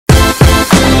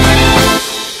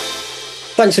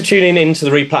Thanks for tuning in to the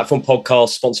Replatform podcast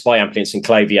sponsored by Amplience and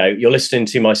Klaviyo. You're listening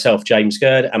to myself, James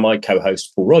Gurd, and my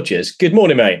co-host, Paul Rogers. Good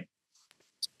morning, mate.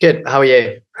 Good. How are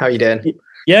you? How are you doing?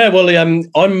 Yeah, well,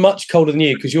 I'm much colder than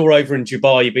you because you're over in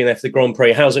Dubai. You've been there for the Grand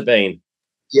Prix. How's it been?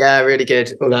 Yeah, really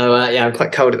good. Although, I'm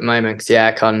quite cold at the moment because the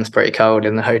aircon's pretty cold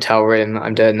in the hotel room that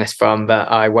I'm doing this from, but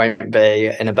I won't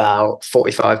be in about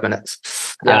 45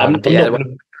 minutes. Yeah,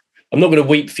 I'm not going to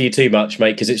weep for you too much,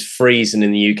 mate, because it's freezing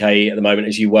in the UK at the moment,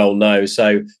 as you well know.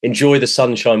 So enjoy the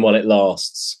sunshine while it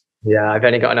lasts. Yeah, I've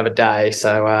only got another day.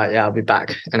 So, I'll be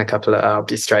back in I'll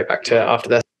be straight back to it after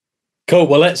this. Cool.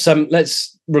 Well,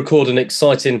 let's record an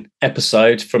exciting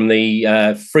episode from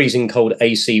the freezing cold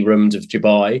AC rooms of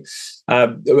Dubai.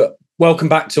 Welcome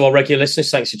back to our regular listeners.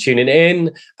 Thanks for tuning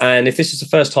in. And if this is the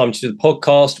first time to do the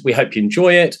podcast, we hope you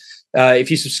enjoy it.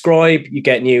 If you subscribe, you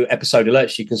get new episode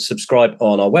alerts. You can subscribe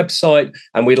on our website,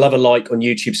 and we'd love a like on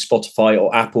YouTube, Spotify,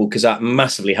 or Apple, because that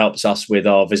massively helps us with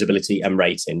our visibility and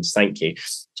ratings. Thank you.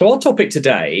 So our topic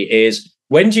today is,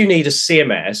 when do you need a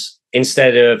CMS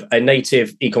instead of a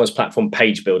native e-commerce platform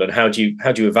page builder, and how do you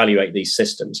evaluate these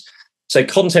systems? So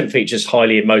content features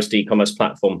highly in most e-commerce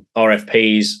platform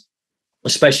RFPs,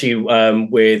 especially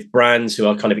with brands who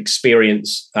are kind of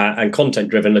experience and content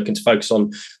driven, looking to focus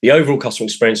on the overall customer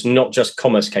experience, not just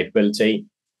commerce capability.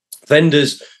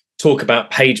 Vendors talk about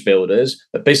page builders,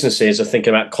 but businesses are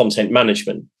thinking about content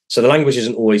management. So the language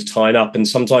isn't always tying up, and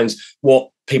sometimes what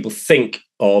people think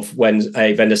of when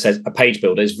a vendor says a page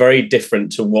builder is very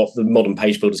different to what the modern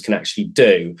page builders can actually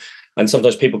do. And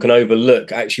sometimes people can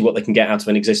overlook actually what they can get out of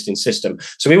an existing system.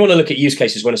 So we want to look at use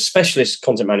cases when a specialist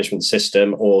content management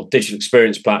system or digital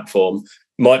experience platform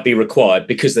might be required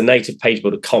because the native page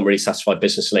builder can't really satisfy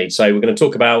business needs. So we're going to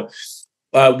talk about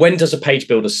when does a page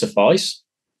builder suffice?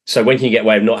 So when can you get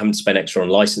away with not having to spend extra on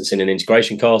licensing and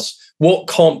integration costs? What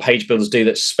can't page builders do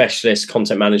that specialist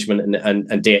content management and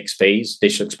DXPs,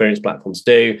 digital experience platforms,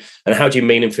 do? And how do you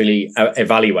meaningfully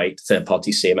evaluate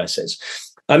third-party CMSs?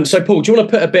 So, Paul, do you want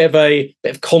to put a bit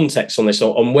of context on this,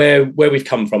 on where we've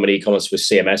come from in e-commerce with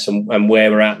CMS and where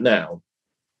we're at now?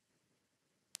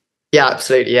 Yeah,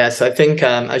 absolutely. Yeah. So I think,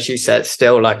 as you said,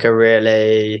 still like a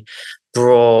really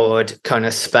broad kind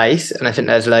of space, and I think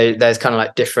there's kind of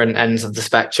like different ends of the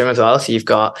spectrum as well. So you've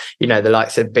got, the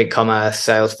likes of BigCommerce,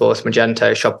 Salesforce,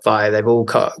 Magento, Shopify. They've all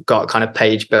got kind of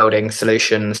page building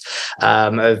solutions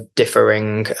of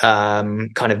differing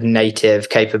kind of native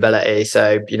capability.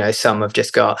 So some have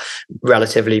just got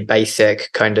relatively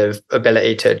basic kind of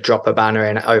ability to drop a banner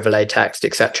in, overlay text,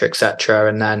 etc.,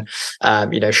 and then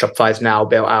Shopify's now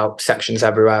built out sections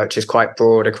everywhere, which is quite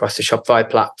broad across the Shopify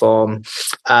platform.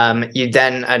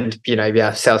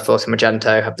 Salesforce and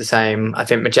Magento have the same. I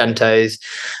think Magento's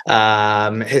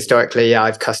historically,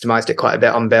 I've customized it quite a bit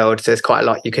on build, so there's quite a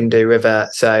lot you can do with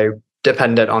it. So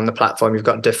dependent on the platform, you've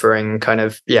got differing kind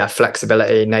of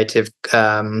flexibility, native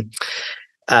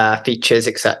features,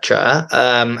 etc.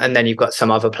 And then you've got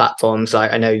some other platforms,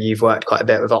 like I know you've worked quite a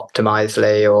bit with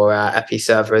Optimizely or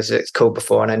Episerver, as it's called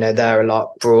before, and I know they're a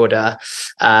lot broader.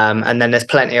 And then there's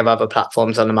plenty of other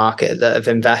platforms on the market that have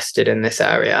invested in this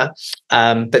area.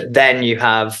 But then you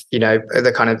have,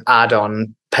 the kind of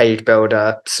add-on page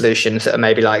builder solutions that are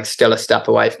maybe like still a step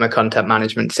away from a content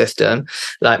management system,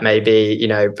 like maybe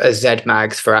a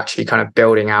ZMags for actually kind of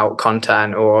building out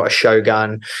content, or a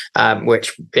Shogun,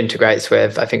 which integrates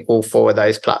with I think all four of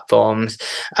those platforms,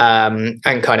 and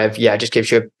kind of just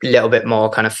gives you a little bit more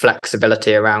kind of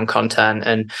flexibility around content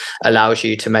and allows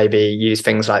you to maybe use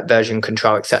things like version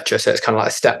control, etc. So it's kind of like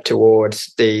a step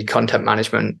towards the content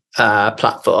management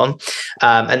platform.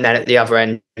 And then at the other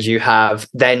end you have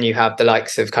the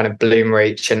likes of kind of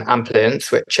Bloomreach and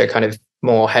Amplience, which are kind of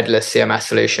more headless CMS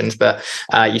solutions, but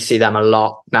you see them a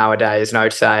lot nowadays. And I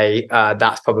would say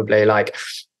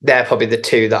they're probably the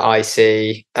two that I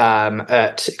see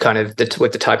at kind of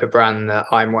with the type of brand that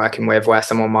I'm working with, where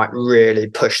someone might really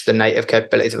push the native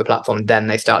capabilities of the platform, then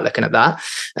they start looking at that.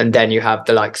 And then you have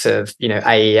the likes of,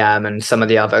 AEM and some of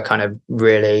the other kind of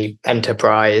really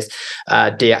enterprise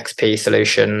DXP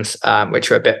solutions, which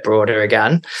are a bit broader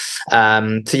again.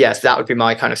 So yes, that would be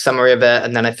my kind of summary of it.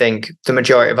 And then I think the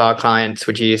majority of our clients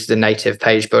would use the native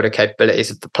page builder capabilities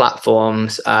of the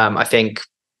platforms. I think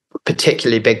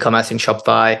particularly BigCommerce and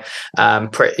Shopify,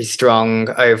 pretty strong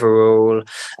overall.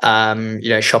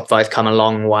 Shopify's come a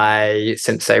long way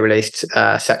since they released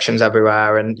sections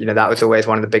everywhere, and that was always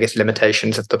one of the biggest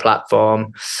limitations of the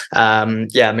platform.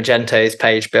 Magento's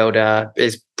page builder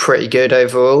is pretty good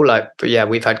overall.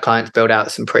 We've had clients build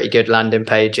out some pretty good landing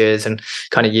pages and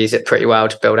kind of use it pretty well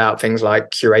to build out things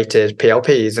like curated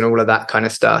PLPs and all of that kind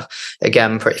of stuff.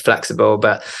 Again, pretty flexible,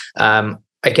 but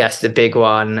I guess the big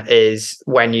one is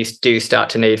when you do start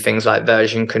to need things like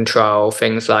version control,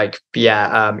 things like,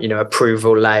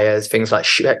 approval layers, things like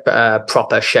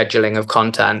proper scheduling of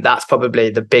content. That's probably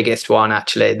the biggest one,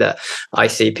 actually, that I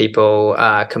see people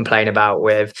complain about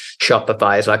with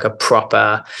Shopify, is like a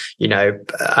proper,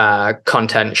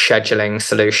 content scheduling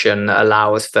solution that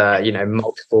allows for,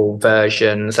 multiple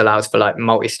versions, allows for like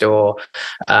multi-store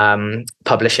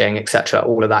publishing, etc.,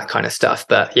 all of that kind of stuff.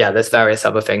 But yeah, there's various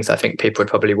other things I think people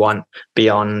would probably want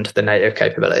beyond the native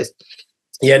capabilities.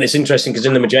 Yeah, and it's interesting because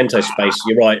in the Magento space,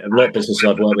 you're right, a lot of businesses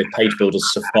I've worked with, page builders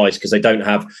suffice because they don't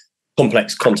have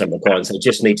complex content requirements. They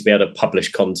just need to be able to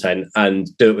publish content and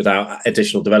do it without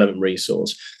additional development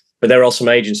resource. But there are some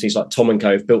agencies like Tom &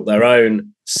 Co have built their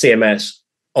own CMS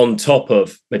on top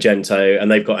of Magento,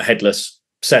 and they've got a headless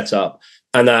setup,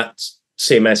 and that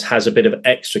CMS has a bit of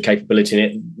extra capability in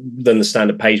it than the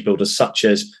standard page builders, such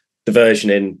as the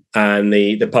versioning and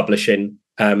the publishing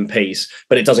piece,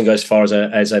 but it doesn't go as far as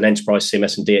an enterprise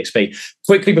CMS and DXP.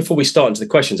 Quickly, before we start into the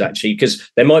questions, actually, because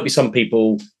there might be some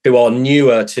people who are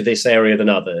newer to this area than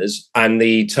others, and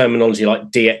the terminology like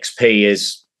DXP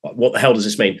is, what the hell does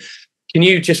this mean? Can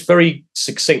you just very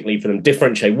succinctly for them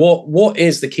differentiate what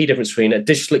is the key difference between a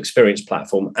digital experience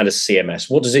platform and a CMS?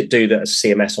 What does it do that a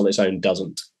CMS on its own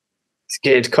doesn't? It's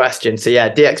a good question. So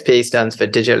yeah, DXP stands for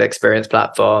Digital Experience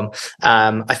Platform.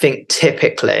 I think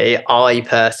typically, I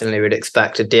personally would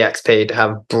expect a DXP to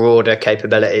have broader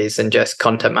capabilities than just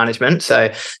content management.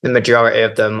 So the majority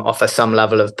of them offer some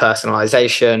level of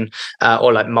personalization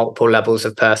or like multiple levels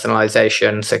of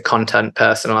personalization. So content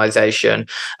personalization,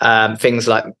 things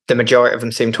like the majority of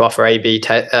them seem to offer A/B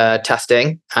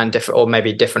testing and different, or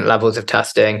maybe different levels of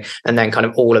testing, and then kind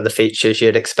of all of the features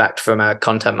you'd expect from a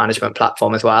content management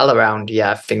platform as well, around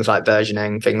things like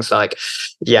versioning, things like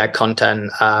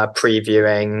content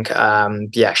previewing,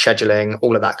 scheduling,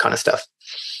 all of that kind of stuff.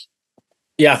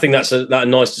 Yeah, I think that's a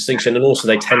nice distinction, and also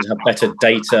they tend to have better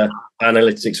data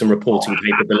analytics and reporting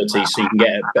capabilities, so you can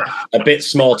get a bit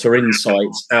smarter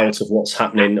insights out of what's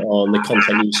happening on the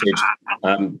content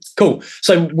usage. Cool.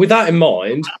 So with that in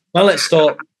mind, now let's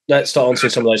start answering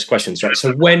some of those questions, right?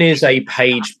 So when is a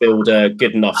page builder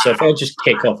good enough? So if I just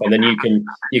kick off, and then you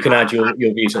can add your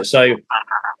views on it. So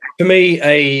for me,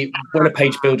 when a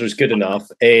page builder is good enough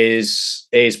is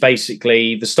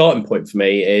basically the starting point for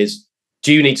me is,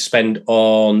 do you need to spend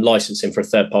on licensing for a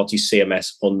third-party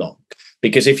CMS or not?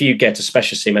 Because if you get a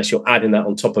special CMS, you're adding that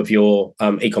on top of your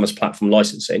e-commerce platform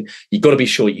licensing. You've got to be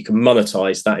sure you can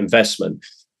monetize that investment.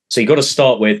 So you've got to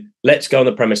start with, let's go on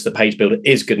the premise the page builder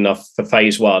is good enough for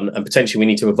phase one, and potentially we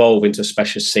need to evolve into a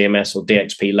specialist CMS or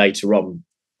DXP later on,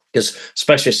 because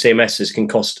specialist CMSs can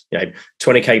cost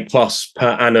 20k plus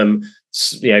per annum,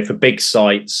 for big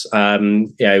sites,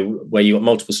 where you've got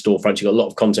multiple storefronts, you've got a lot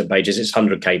of content pages, it's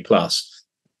 100k plus.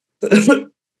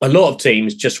 A lot of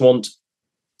teams just want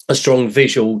a strong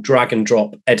visual drag and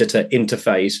drop editor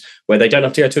interface where they don't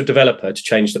have to go to a developer to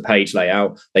change the page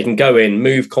layout. They can go in,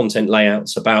 move content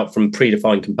layouts about from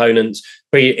predefined components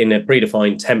in a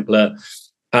predefined template.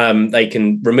 They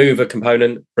can remove a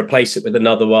component, replace it with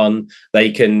another one.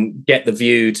 They can get the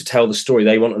view to tell the story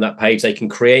they want on that page. They can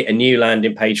create a new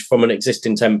landing page from an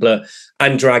existing template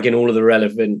and drag in all of the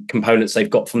relevant components they've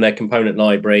got from their component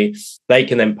library. They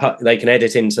can then they can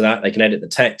edit into that. They can edit the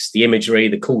text, the imagery,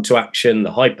 the call to action, the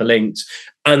hyperlinks,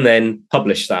 and then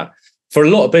publish that. For a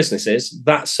lot of businesses,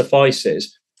 that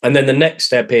suffices. And then the next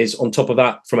step is, on top of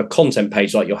that, from a content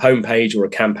page like your homepage or a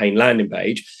campaign landing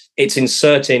page, it's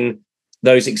inserting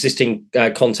those existing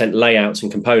content layouts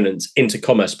and components into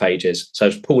commerce pages. So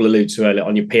as Paul alluded to earlier,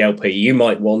 on your PLP, you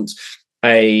might want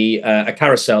a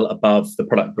carousel above the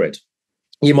product grid.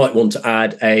 You might want to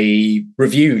add a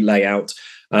review layout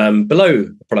below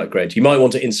the product grid. You might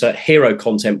want to insert hero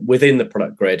content within the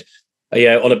product grid.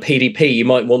 On a PDP, you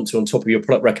might want to, on top of your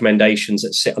product recommendations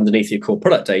that sit underneath your core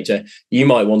product data, you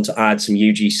might want to add some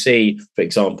UGC, for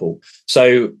example.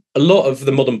 So a lot of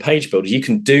the modern page builders, you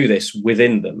can do this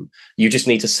within them. You just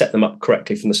need to set them up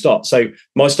correctly from the start. So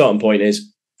my starting point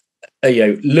is,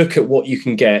 look at what you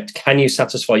can get. Can you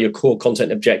satisfy your core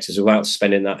content objectives without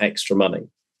spending that extra money?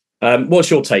 What's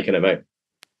your take on it, mate?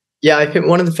 Yeah, I think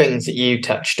one of the things that you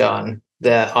touched on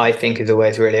that I think is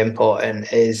always really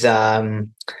important is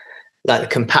like the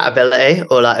compatibility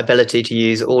or like ability to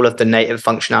use all of the native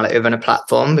functionality within a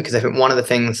platform. Because I think one of the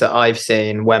things that I've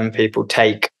seen when people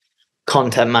take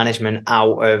content management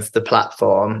out of the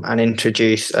platform and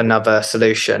introduce another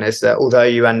solution is that although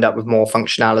you end up with more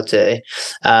functionality,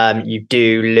 you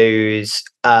do lose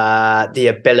the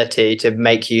ability to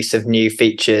make use of new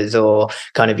features, or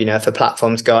kind of, if a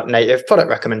platform's got native product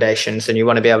recommendations and you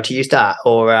want to be able to use that,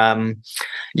 or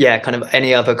kind of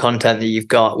any other content that you've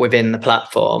got within the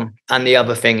platform. And the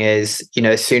other thing is,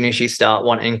 as soon as you start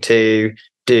wanting to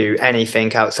do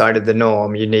anything outside of the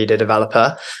norm, you need a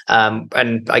developer.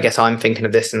 And I guess I'm thinking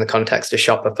of this in the context of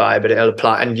Shopify, but it'll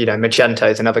apply. And, Magento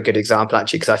is another good example,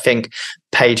 actually, because I think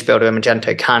Page Builder and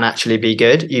Magento can actually be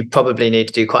good. You probably need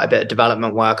to do quite a bit of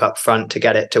development work up front to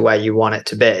get it to where you want it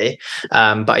to be.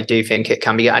 But I do think it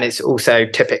can be, and it's also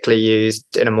typically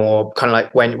used in a more kind of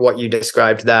like what you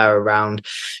described there around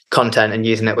content and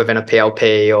using it within a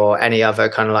PLP or any other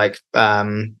kind of like,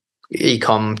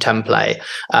 ecom template.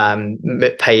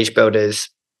 Page Builders,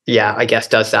 I guess,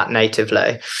 does that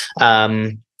natively.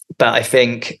 But I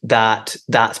think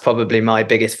that's probably my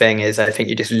biggest thing, is I think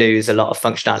you just lose a lot of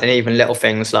functionality. And even little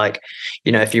things like,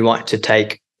 if you want to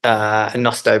take a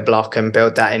Nosto block and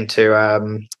build that into a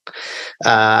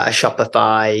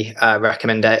Shopify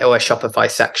recommendation or a Shopify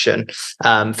section,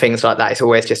 things like that, it's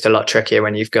always just a lot trickier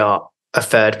when you've got a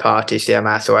third-party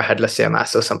CMS or a headless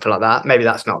CMS or something like that. Maybe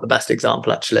that's not the best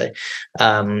example, actually.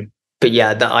 But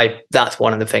that's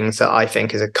one of the things that I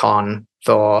think is a con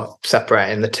for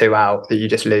separating the two out, that you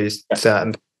just lose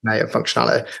certain native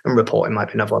functionality, and reporting might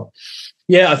be another one.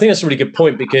 Yeah, I think that's a really good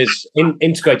point, because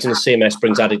integrating a CMS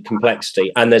brings added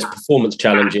complexity, and there's performance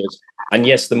challenges. And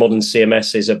yes, the modern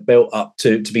CMSs are built up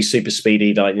to be super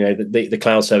speedy. Like, the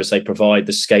cloud service they provide,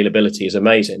 the scalability is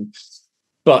amazing.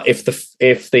 But if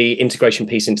the integration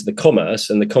piece into the commerce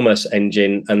and the commerce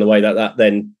engine and the way that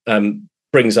then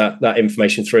brings that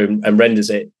information through and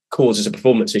renders it causes a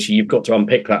performance issue, you've got to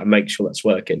unpick that and make sure that's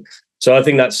working. So I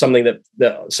think that's something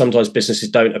that sometimes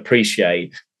businesses don't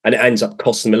appreciate, and it ends up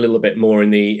costing them a little bit more in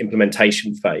the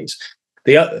implementation phase.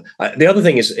 The other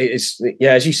thing is,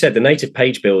 as you said, the native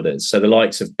page builders. So the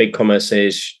likes of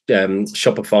BigCommerce's,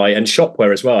 Shopify, and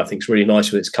Shopware as well, I think is really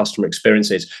nice with its customer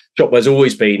experiences. Shopware's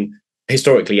always been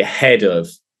historically ahead of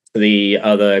the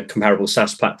other comparable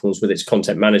SaaS platforms with its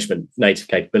content management native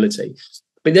capability.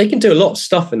 But they can do a lot of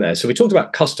stuff in there. So we talked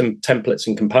about custom templates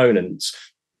and components.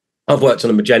 I've worked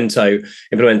on a Magento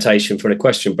implementation for an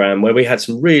equestrian brand where we had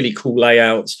some really cool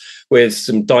layouts with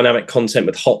some dynamic content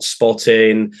with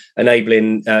hotspotting,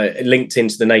 enabling linked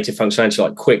into the native functionality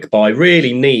like quick buy,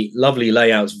 really neat, lovely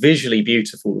layouts, visually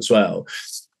beautiful as well.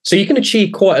 So you can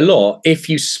achieve quite a lot if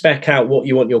you spec out what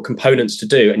you want your components to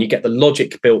do and you get the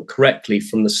logic built correctly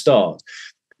from the start.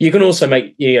 You can also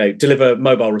deliver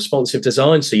mobile responsive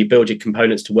design. So you build your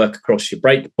components to work across your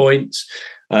breakpoints.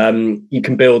 You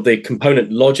can build the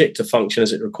component logic to function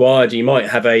as it required. You might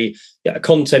have a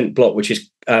content block, which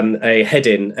is a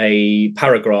heading, a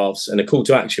paragraphs, and a call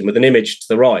to action with an image to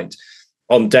the right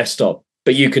on desktop.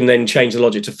 But you can then change the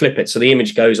logic to flip it, so the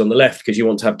image goes on the left because you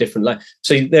want to have different.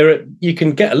 So you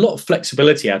can get a lot of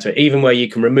flexibility out of it, even where you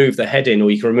can remove the heading or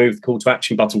you can remove the call to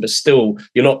action button, but still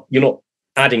you're not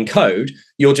adding code.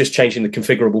 You're just changing the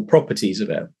configurable properties of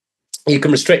it. You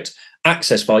can restrict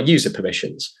access via user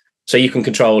permissions. So you can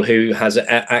control who has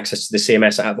access to the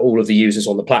CMS out of all of the users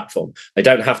on the platform. They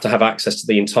don't have to have access to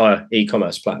the entire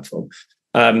e-commerce platform.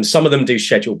 Some of them do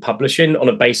scheduled publishing on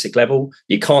a basic level.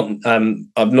 You can't,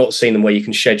 I've not seen them where you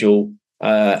can schedule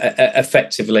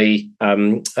effectively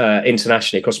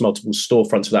internationally across multiple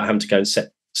storefronts without having to go and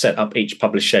set up each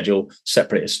published schedule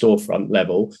separate at storefront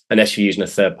level, unless you're using a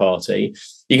third party.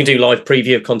 You can do live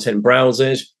preview of content in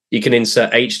browsers. You can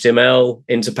insert HTML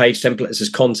into page templates as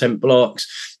content blocks.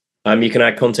 You can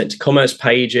add content to commerce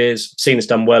pages. I've seen this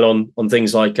done well on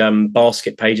things like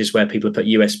basket pages where people put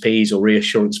USPs or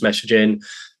reassurance messaging.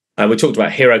 We talked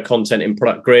about hero content in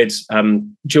product grids.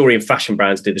 Jewelry and fashion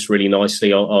brands did this really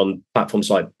nicely on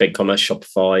platforms like BigCommerce,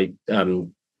 Shopify,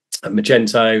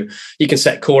 Magento. You can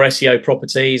set core SEO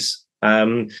properties.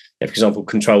 For example,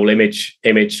 control image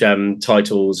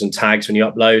titles and tags when you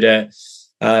upload it.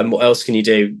 What else can you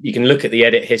do? You can look at the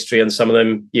edit history on some of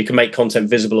them. You can make content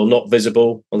visible or not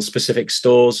visible on specific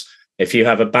stores. If you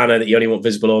have a banner that you only want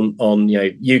visible on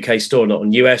UK store, not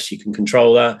on US, you can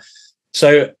control that.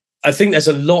 So I think there's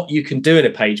a lot you can do in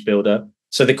a page builder.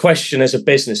 So the question as a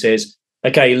business is,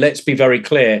 okay, let's be very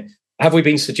clear. Have we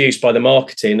been seduced by the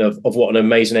marketing of what an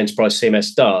amazing enterprise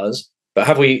CMS does? But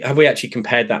have we actually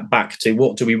compared that back to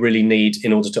what do we really need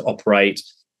in order to operate,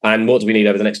 and what do we need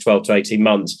over the next 12 to 18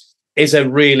 months? Is there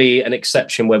really an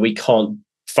exception where we can't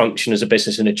function as a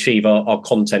business and achieve our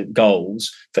content goals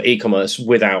for e-commerce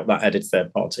without that added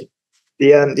third party?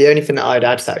 The only thing that I'd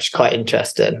add that's actually quite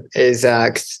interesting is so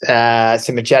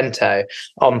Magento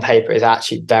on paper is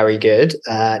actually very good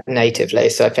natively.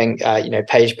 So I think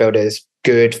Page Builder's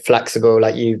good, flexible,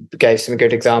 like you gave some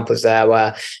good examples there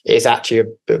where it's actually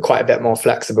quite a bit more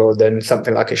flexible than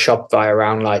something like a Shopify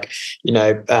around like,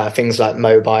 things like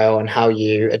mobile and how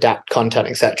you adapt content,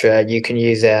 etc. You can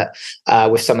use it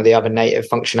with some of the other native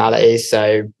functionalities.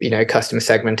 So, customer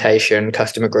segmentation,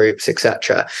 customer groups,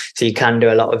 etc. So you can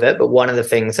do a lot of it. But one of the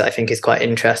things that I think is quite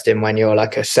interesting when you're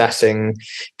like assessing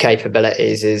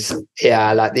capabilities is,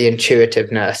 like the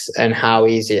intuitiveness and how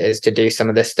easy it is to do some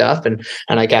of this stuff. And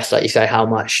I guess, like you say, how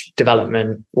much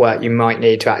development work you might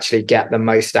need to actually get the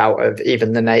most out of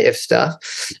even the native stuff.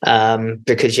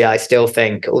 Because I still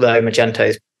think, although Magento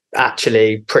is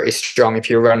actually pretty strong, if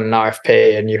you run an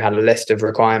RFP and you had a list of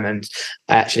requirements,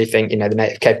 I actually think, the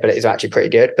native capabilities are actually pretty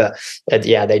good, but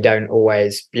they don't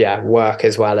always work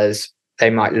as well as they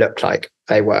might look like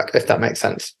they work, if that makes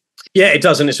sense. Yeah, it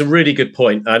does. And it's a really good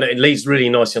point. And it leads really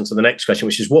nicely onto the next question,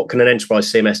 which is what can an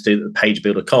enterprise CMS do that the page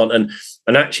builder can't? And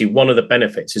actually, one of the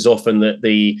benefits is often that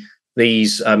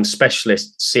these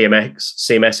specialist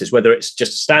CMSs, whether it's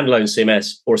just a standalone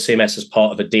CMS or a CMS as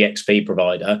part of a DXP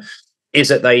provider, is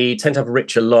that they tend to have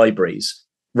richer libraries,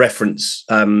 reference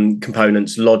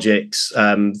components, logics,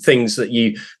 things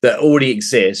that already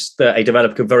exist, that a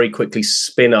developer can very quickly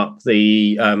spin up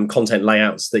the content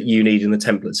layouts that you need and the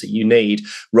templates that you need,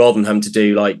 rather than having to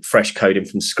do like fresh coding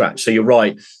from scratch. So you're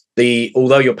right.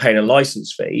 Although you're paying a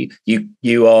license fee,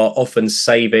 you are often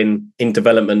saving in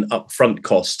development upfront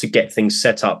costs to get things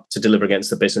set up to deliver against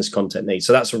the business content needs.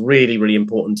 So that's a really, really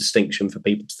important distinction for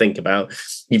people to think about.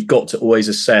 You've got to always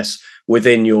assess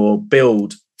within your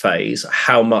build phase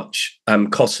how much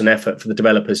costs and effort for the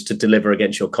developers to deliver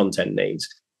against your content needs.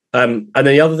 And then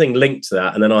the other thing linked to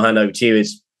that, and then I'll hand over to you,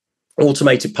 is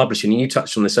automated publishing. And you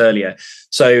touched on this earlier.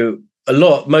 So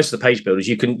most of the page builders,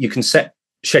 you can set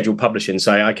schedule publishing,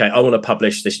 say, okay, I want to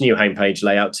publish this new homepage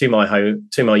layout to my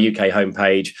UK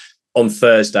homepage on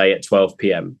Thursday at 12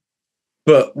 p.m.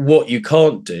 But what you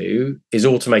can't do is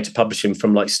automated publishing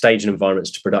from like staging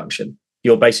environments to production.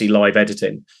 You're basically live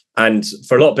editing. And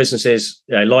for a lot of businesses,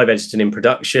 live editing in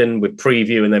production with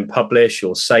preview and then publish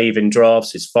or save in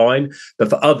drafts is fine. But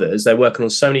for others, they're working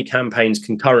on so many campaigns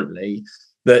concurrently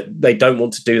that they don't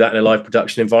want to do that in a live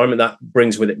production environment. That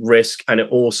brings with it risk, and it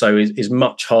also is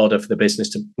much harder for the business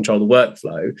to control the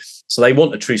workflow. So they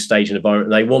want a true staging environment.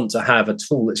 They want to have a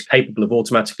tool that's capable of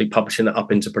automatically publishing that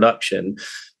up into production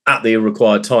at the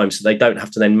required time, so they don't have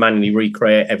to then manually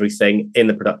recreate everything in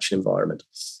the production environment.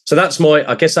 So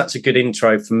I guess that's a good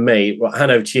intro for me. Well, hand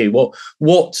over to you.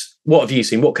 What have you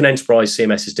seen? What can enterprise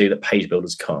CMSs do that page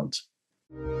builders can't?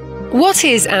 What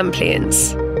is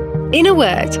Amplience? In a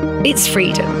word, it's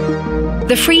freedom.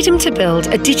 The freedom to build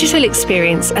a digital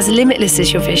experience as limitless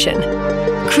as your vision.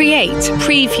 Create,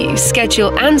 preview,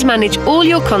 schedule, and manage all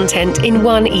your content in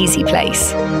one easy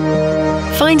place.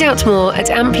 Find out more at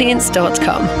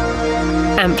amplience.com.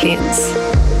 Amplience.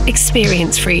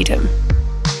 Experience freedom.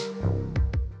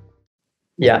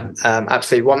 Yeah,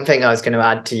 absolutely. One thing I was going to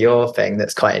add to your thing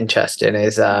that's quite interesting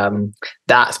is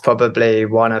that's probably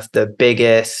one of the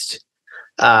biggest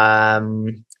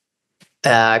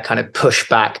kind of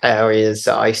pushback areas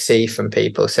that I see from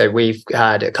people. So we've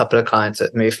had a couple of clients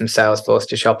that moved from Salesforce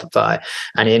to Shopify,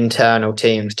 and internal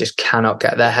teams just cannot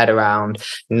get their head around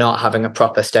not having a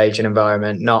proper staging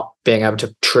environment, not being able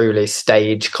to truly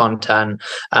stage content,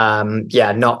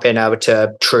 not being able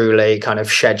to truly kind of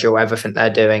schedule everything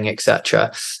they're doing,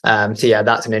 etc.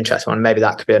 That's an interesting one. Maybe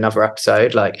that could be another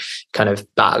episode, like kind of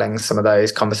battling some of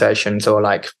those conversations, or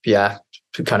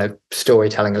kind of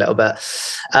storytelling a little bit.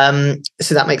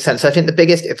 So that makes sense. So I think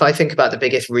if I think about the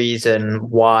biggest reason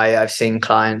why I've seen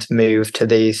clients move to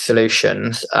these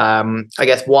solutions, I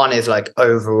guess one is like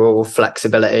overall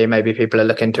flexibility. Maybe people are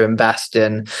looking to invest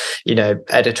in,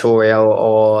 editorial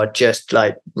or just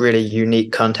like really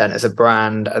unique content as a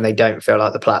brand, and they don't feel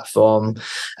like the platform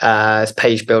as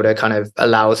Page Builder kind of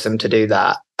allows them to do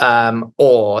that.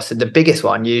 So the biggest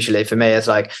one usually for me is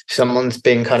like someone's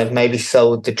been kind of maybe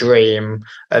sold the dream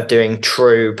of doing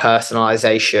true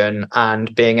personalization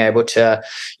and being able to,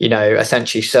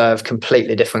 essentially serve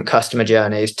completely different customer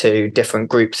journeys to different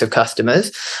groups of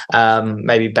customers,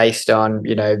 maybe based on,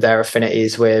 their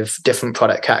affinities with different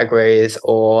product categories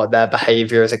or their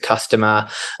behavior as a customer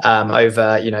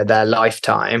over, their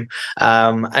lifetime.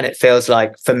 And it feels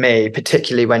like for me,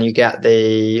 particularly when you get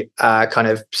the kind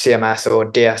of CMS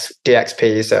or DX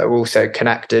DXPs that are also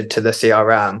connected to the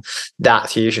CRM,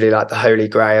 that's usually like the holy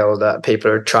grail that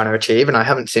people are trying to achieve. And I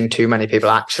haven't seen too many people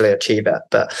actually achieve it,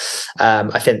 but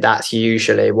I think that's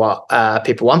usually what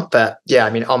people want. But yeah, I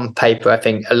mean, on paper, I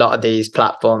think a lot of these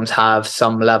platforms have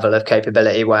some level of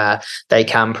capability where they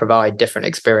can provide different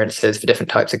experiences for different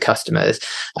types of customers.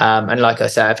 And like I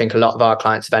said, I think a lot of our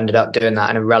clients have ended up doing that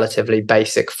in a relatively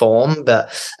basic form.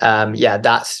 But yeah,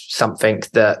 that's something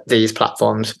that these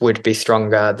platforms would be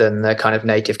stronger than the kind of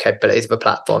native capabilities of a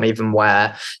platform, even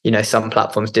where, you know, some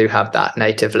platforms do have that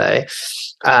natively.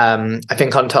 I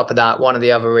think on top of that, one of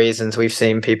the other reasons we've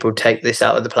seen people take this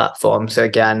out of the platform, so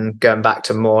again, going back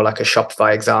to more like a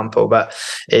Shopify example, but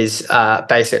is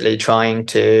basically trying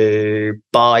to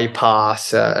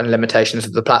bypass limitations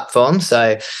of the platform.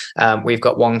 So we've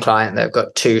got one client that have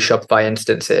got 2 Shopify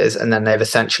instances, and then they've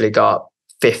essentially got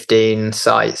 15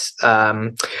 sites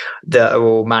that are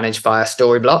all managed via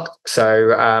Storyblock.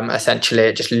 So essentially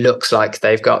it just looks like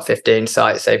they've got 15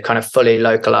 sites. They've kind of fully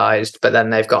localized, but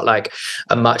then they've got like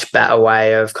a much better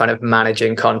way of kind of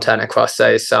managing content across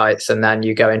those sites. And then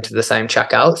you go into the same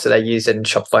checkout. So they're using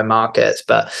Shopify Markets,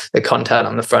 but the content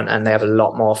on the front end, they have a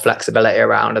lot more flexibility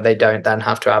around, and they don't then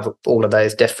have to have all of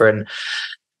those different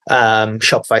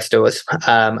Shopify stores.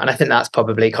 And I think that's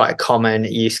probably quite a common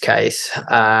use case.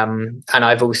 And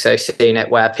I've also seen it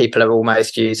where people are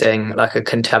almost using like a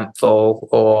contentful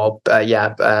or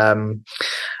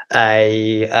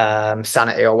a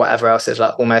sanity or whatever else is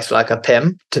like almost like a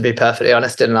PIM, to be perfectly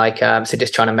honest, and like so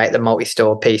just trying to make the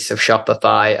multi-store piece of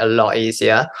Shopify a lot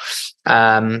easier.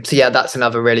 So yeah, that's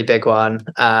another really big one.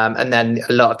 And then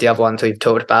a lot of the other ones we've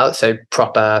talked about, so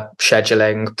proper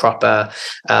scheduling, proper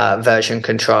version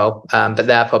control, but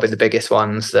they're probably the biggest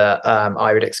ones that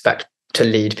I would expect to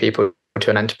lead people to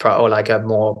an enterprise or like a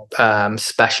more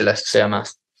specialist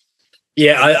CMS.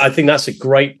 Yeah, I think that's a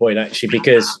great point, actually,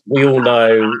 because we all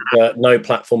know that no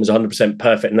platform is 100%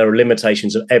 perfect, and there are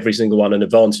limitations of every single one and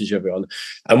advantage of everyone.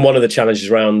 And one of the challenges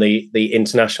around the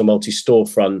international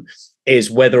multi-storefront is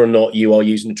whether or not you are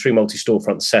using a true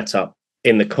multi-storefront setup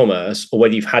in the commerce, or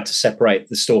whether you've had to separate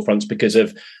the storefronts because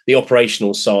of the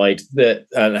operational side, that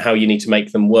how you need to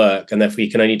make them work, and therefore you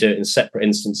can only do it in separate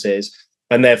instances,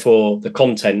 and therefore the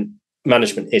content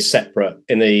management is separate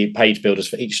in the page builders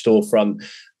for each storefront.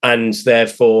 And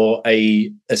therefore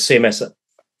a CMS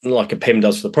like a PIM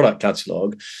does for the product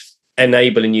catalog,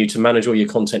 enabling you to manage all your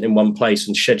content in one place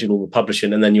and schedule all the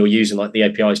publishing, and then you're using like the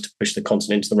APIs to push the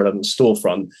content into the relevant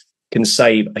storefront, can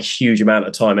save a huge amount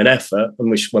of time and effort.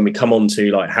 And which, when we come on to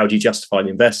like how do you justify the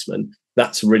investment,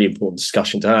 that's a really important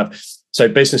discussion to have. So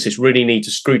businesses really need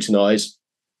to scrutinize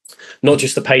not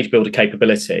just the page builder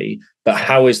capability, but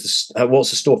what's the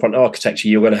storefront architecture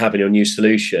you're going to have in your new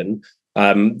solution,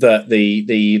 that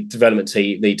the development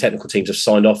team, the technical teams have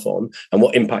signed off on, and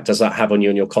what impact does that have on you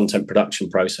and your content production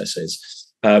processes.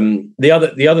 The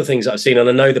other things that I've seen, and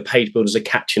I know the page builders are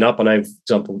catching up. I know, for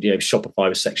example, Shopify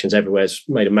with sections everywhere has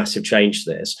made a massive change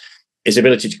to this, is the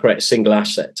ability to create a single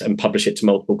asset and publish it to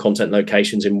multiple content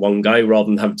locations in one go, rather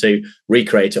than having to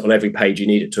recreate it on every page you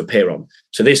need it to appear on.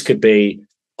 So this could be,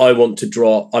 I've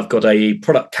got a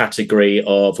product category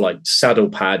of like saddle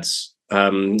pads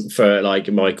for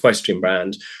like my equestrian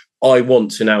brand. I want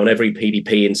to now on every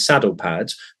PDP in saddle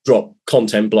pads drop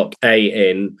content block A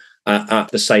in at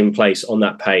the same place on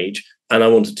that page, and I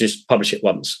want to just publish it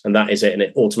once, and that is it, and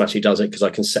it automatically does it because I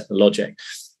can set the logic.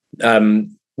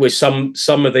 With some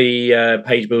of the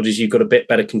page builders, you've got a bit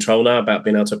better control now about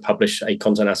being able to publish a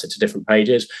content asset to different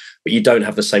pages, but you don't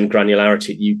have the same granularity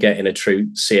that you get in a true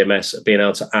CMS of being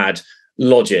able to add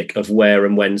logic of where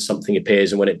and when something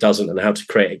appears and when it doesn't, and how to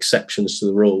create exceptions to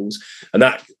the rules. And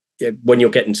that, when you're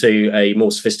getting to a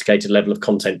more sophisticated level of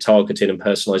content targeting and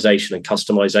personalization and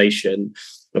customization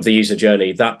of the user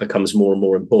journey, that becomes more and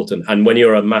more important. And when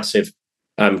you're a massive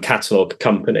catalog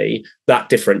company, that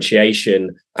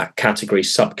differentiation at category,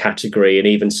 subcategory, and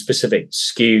even specific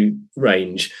SKU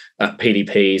range at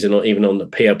PDPs and even on the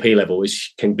PLP level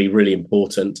can be really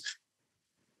important.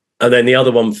 And then the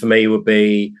other one for me would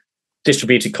be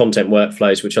distributed content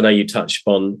workflows, which I know you touched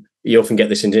upon. You often get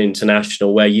this into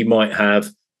international, where you might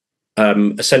have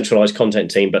a centralized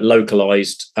content team, but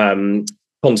localized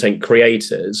content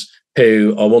creators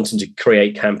who are wanting to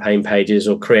create campaign pages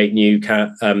or create new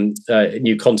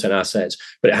content assets,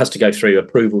 but it has to go through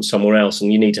approval somewhere else,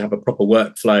 and you need to have a proper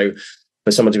workflow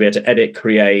for someone to be able to edit,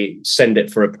 create, send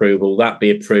it for approval, that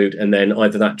be approved, and then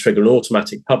either that trigger an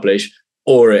automatic publish,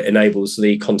 or it enables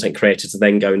the content creator to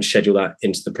then go and schedule that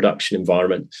into the production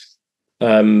environment.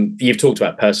 You've talked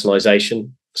about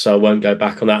personalization, so I won't go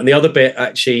back on that. And the other bit,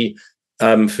 actually,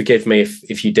 forgive me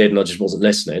if you did and I just wasn't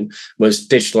listening, was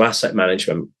digital asset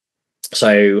management.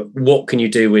 So what can you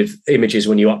do with images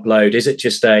when you upload? Is it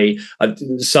just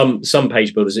some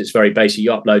page builders, it's very basic.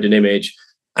 You upload an image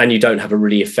and you don't have a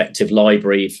really effective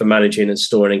library for managing and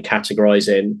storing and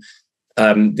categorizing.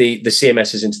 The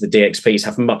CMSs into the DXPs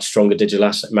have much stronger digital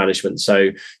asset management.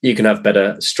 So you can have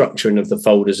better structuring of the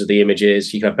folders of the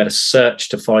images. You can have better search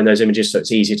to find those images. So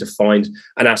it's easier to find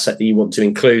an asset that you want to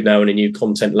include now in a new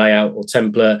content layout or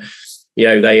template.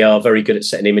 They are very good at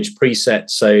setting image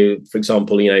presets. So, for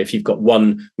example, if you've got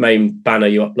one main banner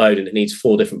you upload and it needs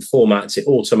 4 different formats, it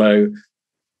automo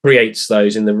creates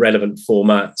those in the relevant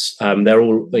formats. They're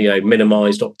all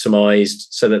minimized, optimized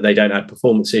so that they don't have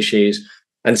performance issues.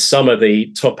 And some of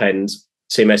the top end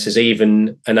CMSs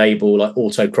even enable like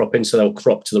auto cropping, so they'll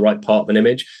crop to the right part of an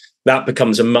image. That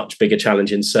becomes a much bigger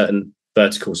challenge in certain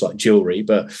verticals like jewelry.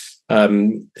 But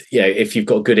if you've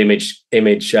got good image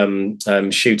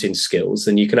shooting skills,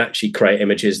 then you can actually create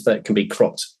images that can be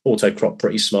auto cropped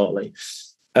pretty smartly.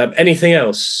 Anything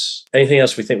else we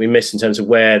think we missed in terms of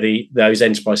where those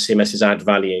enterprise CMSs add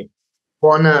value?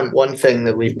 One thing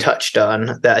that we've touched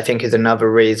on that I think is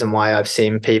another reason why I've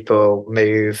seen people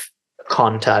move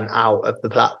content out of the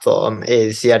platform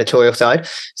is the editorial side.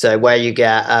 So where you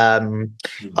get,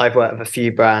 I've worked with a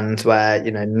few brands where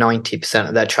 90%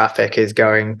 of their traffic is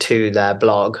going to their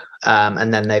blog,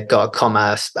 and then they've got a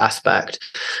commerce aspect,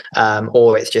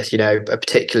 or it's just a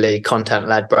particularly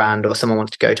content-led brand, or someone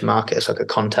wants to go to market as like a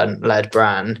content-led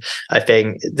brand. I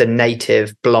think the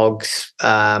native blogs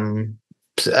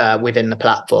within the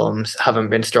platforms haven't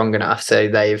been strong enough, so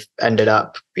they've ended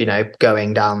up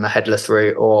going down the headless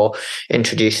route or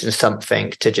introducing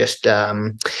something to just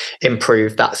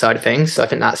improve that side of things. So I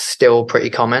think that's still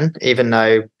pretty common, even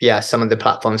though some of the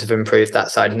platforms have improved that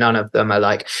side. None of them are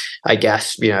like, I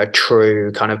guess, a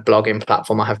true kind of blogging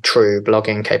platform or have true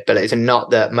blogging capabilities. And not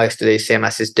that most of these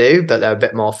CMSs do, but they're a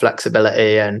bit more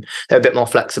flexibility and they're a bit more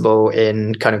flexible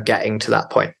in kind of getting to that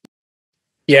point.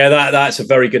 Yeah, that's a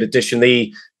very good addition.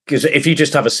 Because if you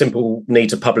just have a simple need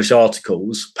to publish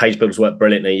articles, page builders work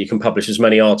brilliantly. You can publish as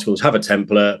many articles, have a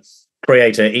template,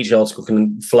 create it. Each article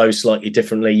can flow slightly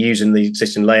differently using the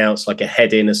existing layouts, like a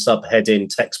heading, a subheading,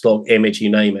 text block, image, you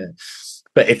name it.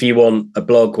 But if you want a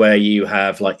blog where you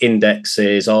have like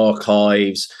indexes,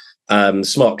 archives,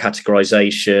 smart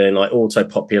categorization, like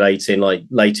auto-populating, like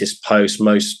latest post,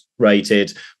 most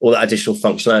rated, all that additional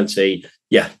functionality,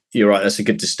 yeah, you're right. That's a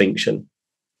good distinction.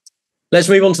 Let's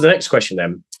move on to the next question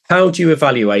then. How do you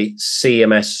evaluate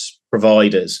CMS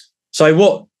providers?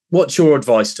 So what's your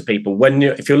advice to people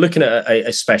if you're looking at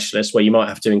a specialist where you might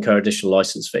have to incur additional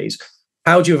license fees?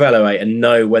 How do you evaluate and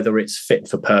know whether it's fit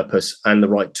for purpose and the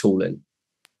right tooling?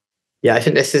 Yeah, I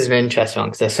think this is an interesting one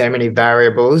because there's so many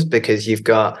variables, because you've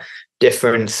got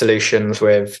different solutions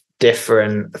with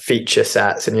different feature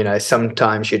sets, and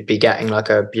sometimes you'd be getting like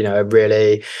a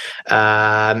really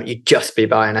you'd just be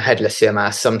buying a headless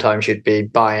CMS. Sometimes you'd be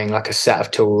buying like a set of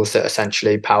tools that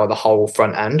essentially power the whole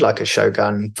front end, like a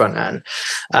Shogun front end.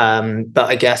 But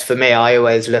I guess for me, I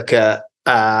always look at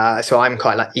so I'm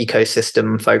quite like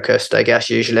ecosystem focused, I guess,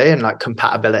 usually, and like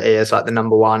compatibility is like the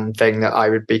number one thing that I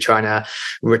would be trying to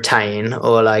retain,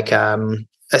 or like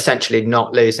essentially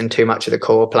not losing too much of the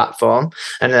core platform,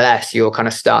 unless you're kind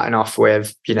of starting off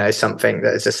with something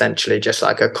that is essentially just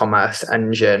like a commerce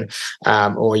engine,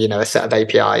 or a set of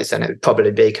APIs, and it would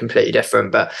probably be completely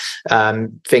different. But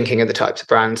thinking of the types of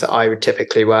brands that I would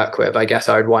typically work with, I guess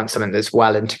I would want something that's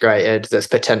well integrated, that's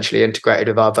potentially integrated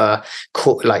with other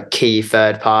like key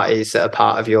third parties that are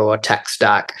part of your tech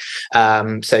stack.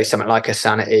 So something like a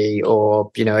Sanity or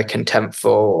a Contentful,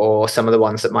 or some of the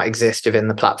ones that might exist within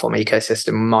the platform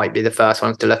ecosystem might be the first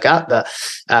ones to look at. But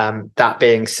that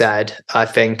being said, I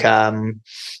think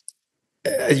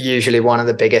usually one of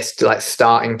the biggest like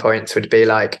starting points would be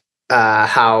like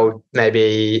how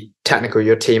maybe technical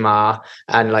your team are,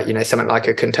 and like something like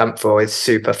a Contentful is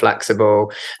super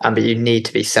flexible, but you need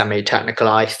to be semi-technical,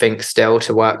 I think, still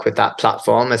to work with that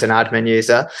platform as an admin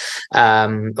user,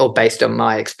 or based on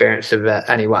my experience of it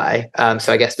anyway.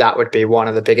 So I guess that would be one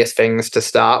of the biggest things to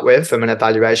start with from an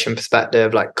evaluation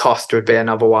perspective. Like cost would be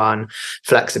another one,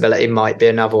 flexibility might be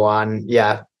another one,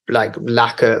 like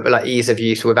lack of like ease of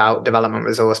use without development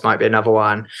resource might be another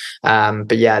one. But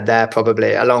they're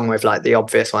probably, along with like the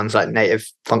obvious ones like native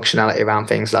functionality around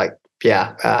things like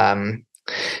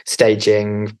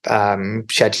staging,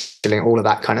 scheduling, all of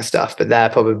that kind of stuff. But they're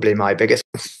probably my biggest.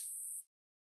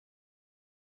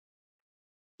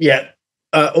 Yeah,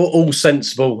 all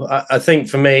sensible. I think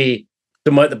for me,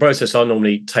 the process I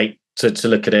normally take to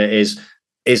look at it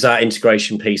is that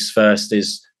integration piece first.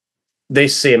 Is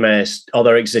this CMS, are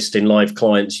there existing live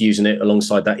clients using it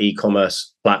alongside that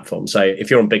e-commerce platform? So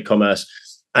if you're on BigCommerce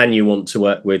and you want to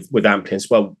work with Amplience,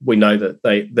 well, we know that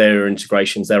there are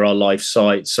integrations, there are live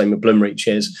sites, same with Bloomreach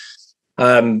is.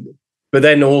 But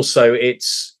then also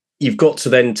you've got to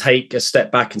then take a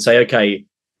step back and say, okay,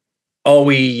 are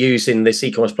we using this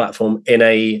e-commerce platform in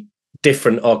a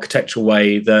different architectural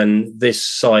way than this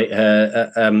site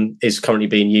is currently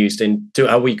being used in?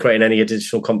 Are we creating any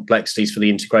additional complexities for the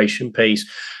integration piece?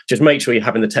 Just make sure you're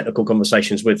having the technical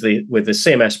conversations with the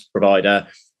CMS provider,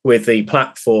 with the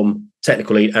platform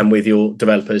technical lead, and with your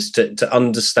developers to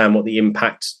understand what the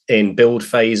impact in build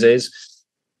phase is.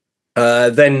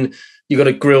 Then you've got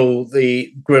to grill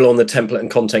on the template and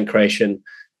content creation.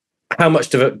 How much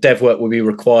dev work will be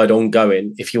required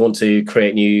ongoing if you want to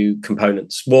create new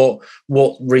components? What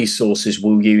resources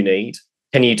will you need?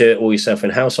 Can you do it all yourself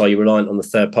in-house? Are you reliant on the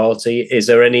third party? Is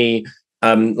there any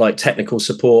like technical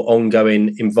support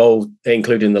ongoing involved,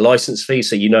 including the license fee?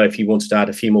 So if you wanted to add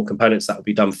a few more components, that would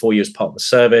be done for you as part of the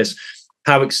service.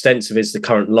 How extensive is the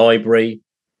current library?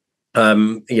 Is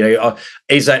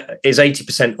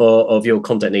 80% of your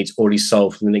content needs already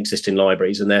solved within existing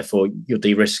libraries, and therefore you're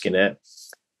de-risking it?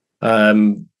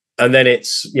 And then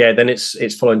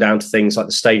it's following down to things like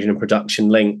the staging and production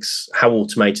links. How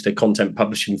automated are content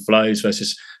publishing flows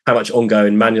versus how much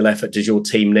ongoing manual effort does your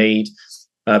team need?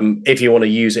 If you want to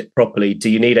use it properly, do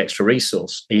you need extra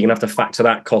resource? Are you going to have to factor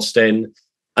that cost in?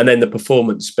 And then the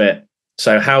performance bit.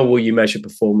 So how will you measure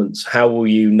performance? How will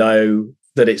you know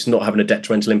that it's not having a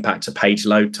detrimental impact to page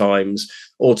load times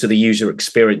or to the user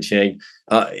experience?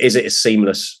 Is it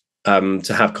seamless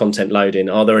to have content loading?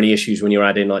 Are there any issues when you're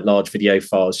adding like large video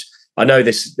files? I know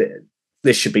this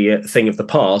should be a thing of the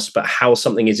past, but how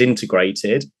something is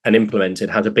integrated and implemented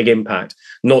has a big impact,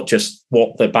 not just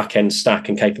what the back-end stack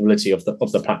and capability of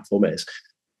the platform is.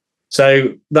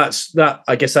 So that's that.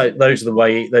 I guess those are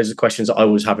the questions that I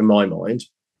always have in my mind.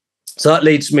 So that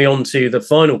leads me on to the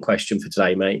final question for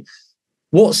today, mate.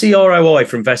 What's the ROI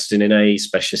for investing in a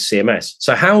specialist CMS?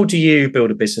 So how do you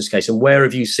build a business case, and where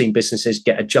have you seen businesses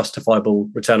get a justifiable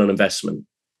return on investment?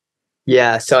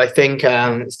 Yeah, so I think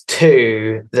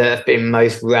two that have been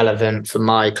most relevant for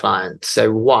my clients.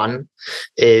 So one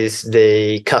is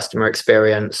the customer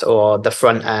experience, or the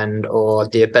front end, or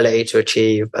the ability to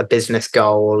achieve a business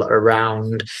goal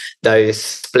around those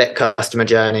split customer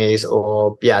journeys,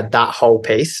 or that whole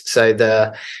piece. So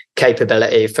the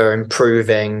capability for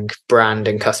improving brand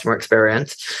and customer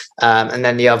experience. And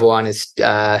then the other one is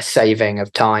saving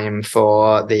of time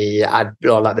for the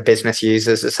the business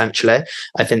users, essentially.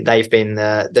 I think they've been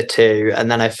the two. And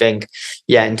then I think,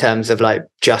 in terms of like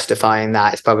justifying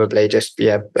that, it's probably just,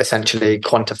 essentially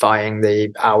quantifying the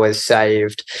hours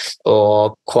saved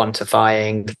or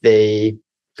quantifying the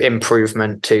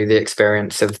improvement to the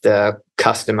experience of the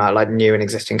customer, like new and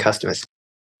existing customers.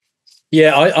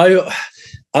 Yeah,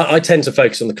 I tend to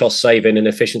focus on the cost saving and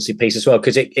efficiency piece as well,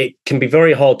 because it can be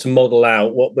very hard to model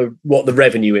out what the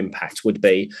revenue impact would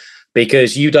be,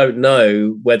 because you don't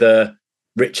know whether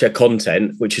richer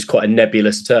content, which is quite a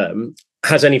nebulous term,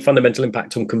 has any fundamental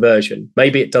impact on conversion.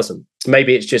 Maybe it doesn't.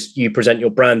 Maybe it's just you present your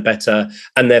brand better,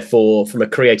 and therefore from a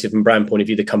creative and brand point of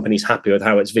view, the company's happy with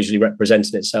how it's visually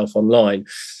representing itself online.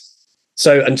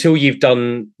 So until you've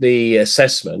done the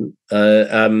assessment,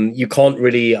 you can't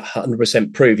really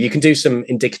 100% prove. You can do some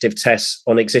indicative tests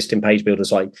on existing page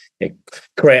builders, like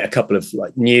create a couple of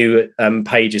like new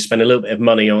pages, spend a little bit of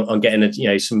money on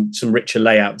getting some richer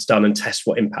layouts done, and test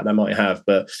what impact that might have.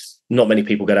 But not many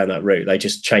people go down that route. They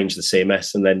just change the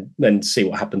CMS and then see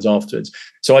what happens afterwards.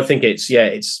 So I think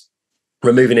it's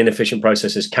removing inefficient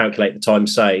processes, calculate the time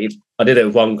saved. I did it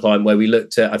with one client where we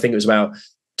looked at, I think it was about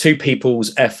 2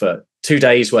 people's effort, 2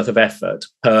 days worth of effort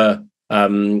per,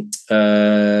 so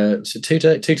 2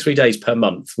 to 3 days per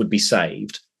month would be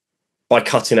saved by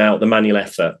cutting out the manual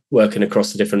effort, working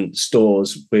across the different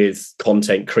stores with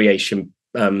content creation,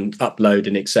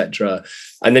 uploading, etc.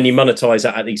 And then you monetize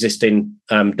that at the existing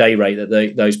day rate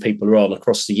that those people are on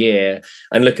across the year,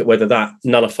 and look at whether that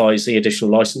nullifies the additional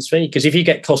license fee. Because if you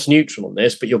get cost neutral on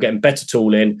this, but you're getting better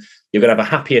tooling, you're going to have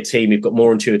a happier team, you've got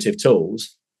more intuitive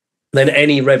tools, then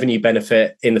any revenue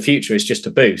benefit in the future is just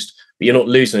a boost, but you're not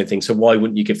losing anything. So why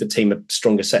wouldn't you give the team a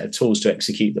stronger set of tools to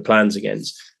execute the plans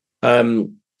against?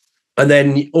 And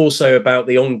then also about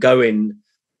the ongoing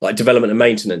like development and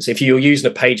maintenance. If you're using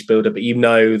a page builder, but you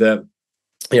know that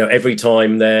every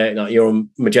time you're on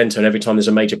Magento, and every time there's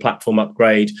a major platform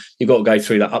upgrade, you've got to go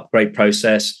through that upgrade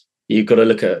process. You've got to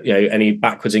look at any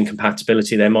backwards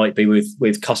incompatibility there might be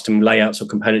with custom layouts or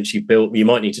components you've built. You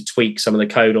might need to tweak some of the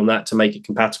code on that to make it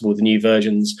compatible with the new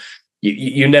versions.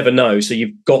 you never know. So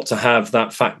you've got to have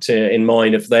that factor in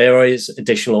mind if there is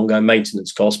additional ongoing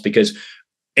maintenance costs, because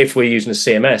if we're using a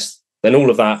CMS, then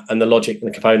all of that and the logic and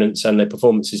the components and the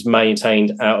performance is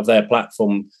maintained out of their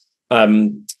platform, at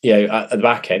the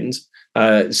back end.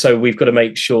 So we've got to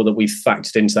make sure that we've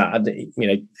factored into that.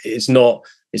 And,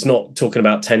 it's not talking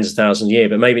about tens of thousands a year,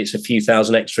 but maybe it's a few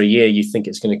thousand extra a year you think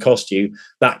it's going to cost you.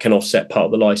 That can offset part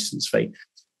of the license fee.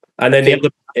 And then the other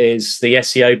is the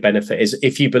SEO benefit is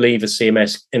if you believe a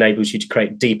CMS enables you to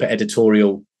create deeper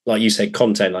editorial, like you said,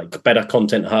 content, like better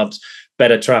content hubs,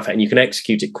 better traffic, and you can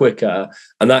execute it quicker,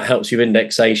 and that helps you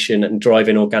indexation and drive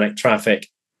in organic traffic,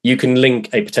 you can link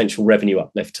a potential revenue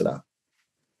uplift to that.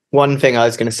 One thing I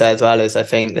was going to say as well is I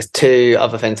think there's two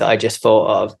other things that I just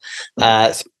thought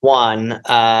of. One,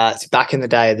 back in the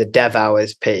day, the dev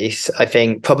hours piece, I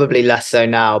think probably less so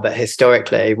now, but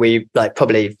historically, we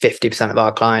probably 50% of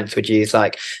our clients would use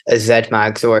like a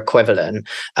ZMags or equivalent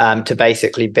to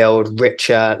basically build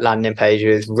richer landing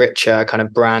pages, richer kind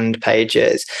of brand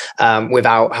pages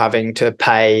without having to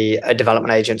pay a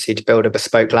development agency to build a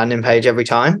bespoke landing page every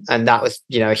time. And that was,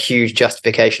 a huge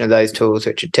justification of those tools,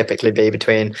 which would typically be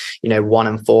between $1,000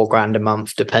 and $4,000 a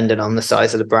month, depending on the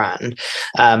size of the brand.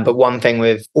 But one thing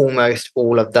with almost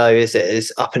all of those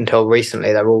is up until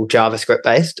recently, they're all JavaScript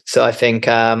based. So I think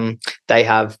they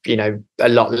have, a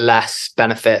lot less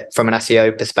benefit from an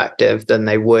SEO perspective than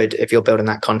they would if you're building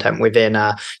that content within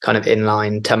a kind of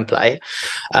inline template.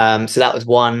 So that was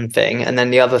one thing. And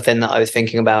then the other thing that I was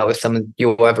thinking about with some of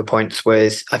your other points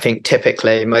was, I think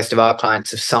typically most of our clients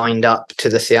have signed up to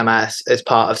the CMS as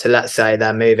part of, so let's say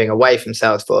they're moving away from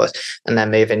Salesforce and they're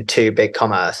moving to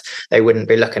BigCommerce. They wouldn't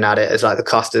be looking at it as like the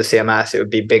cost of the CMS. It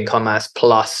would be BigCommerce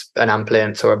plus an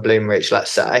Amplience or a Bloomreach, let's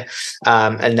say.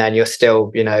 And then you're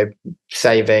still,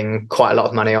 saving quite a lot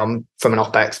of money from an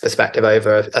OpEx perspective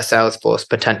over a Salesforce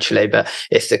potentially, but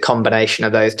it's the combination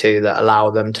of those two that allow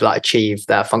them to achieve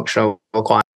their functional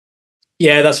requirements.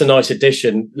 Yeah, that's a nice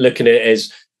addition. Looking at it as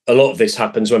a lot of this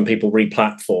happens when people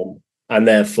re-platform, and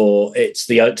therefore it's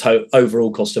the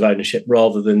overall cost of ownership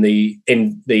rather than the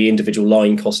individual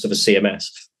line cost of a CMS.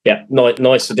 Yeah,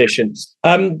 nice addition.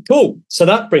 Cool. So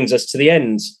that brings us to the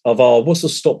end of our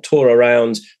whistle-stop tour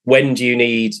around when do you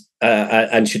need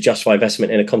and should justify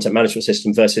investment in a content management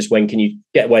system versus when can you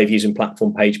get away with using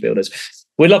platform page builders.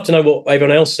 We'd love to know what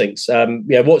everyone else thinks.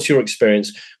 What's your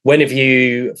experience? When have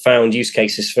you found use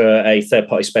cases for a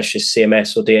third-party specialist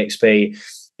CMS or DXP?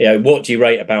 What do you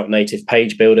rate about native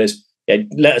page builders?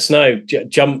 Let us know.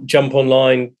 Jump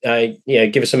online.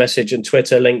 Give us a message on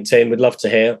Twitter, LinkedIn. We'd love to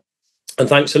hear. And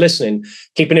thanks for listening.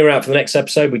 Keep an ear out for the next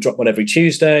episode. We drop one every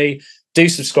Tuesday. Do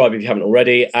subscribe if you haven't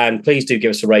already. And please do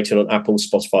give us a rating on Apple,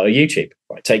 Spotify, or YouTube.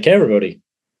 Right, take care, everybody.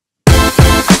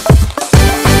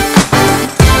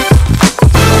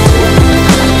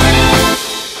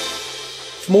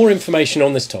 For more information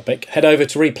on this topic, head over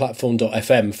to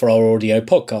replatform.fm for our audio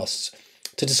podcasts.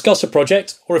 To discuss a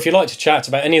project, or if you'd like to chat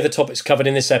about any of the topics covered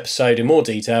in this episode in more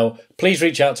detail, please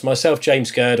reach out to myself,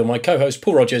 James Gurd, or my co-host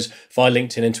Paul Rogers via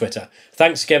LinkedIn and Twitter.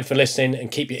 Thanks again for listening,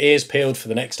 and keep your ears peeled for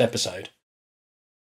the next episode.